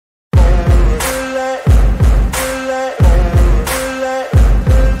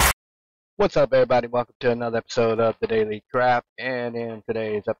What's up, everybody? Welcome to another episode of the Daily Crap. And in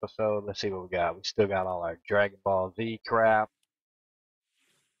today's episode, let's see what we got. We still got all our Dragon Ball Z crap.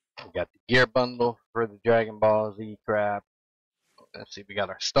 We got the gear bundle for the Dragon Ball Z crap. Let's see, we got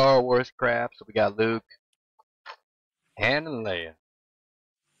our Star Wars crap. So we got Luke, Han, and Leia.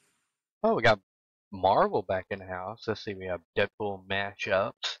 Oh, we got Marvel back in the house. Let's see, we have Deadpool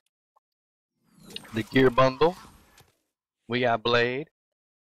mashups. The gear bundle. We got Blade.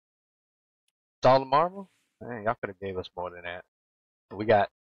 It's all the Marvel? Man, y'all could have gave us more than that. We got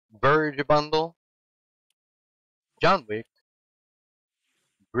Verge bundle. John Wick.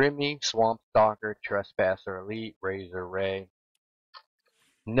 Grimmy, Swamp Stalker, Trespasser Elite, Razor Ray,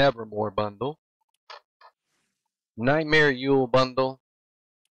 Nevermore Bundle, Nightmare Yule Bundle,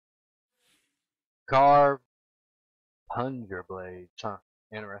 Carve, Plunger Blades, huh?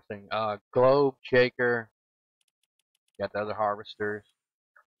 Interesting. Globe Shaker, got the other harvesters.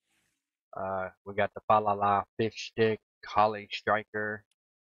 We got the Falala Fish Stick, Holly Striker,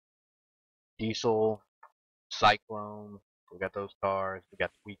 Diesel, Cyclone. We got those cars. We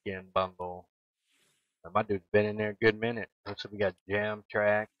got the Weekend Bundle. My dude's been in there a good minute. So we got Jam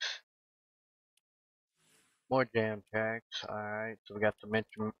Tracks. More jam tracks. Alright, so we got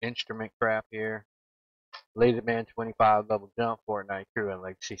some instrument crap here. Laserman 25 level jump, Fortnite crew, and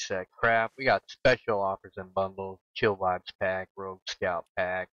Legacy set crap. We got special offers and bundles. Chill Vibes pack, Rogue Scout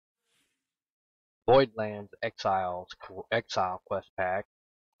pack, Voidlands Exile Quest pack,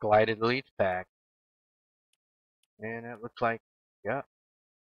 Glided Elites pack. And it looks like, yeah,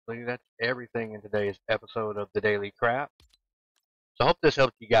 I think that's everything in today's episode of the Daily Crap. So I hope this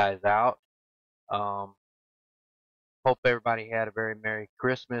helped you guys out. Hope everybody had a very Merry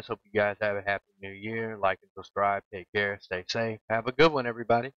Christmas. Hope you guys have a Happy New Year. Like and subscribe. Take care. Stay safe. Have a good one,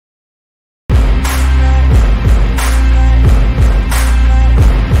 everybody.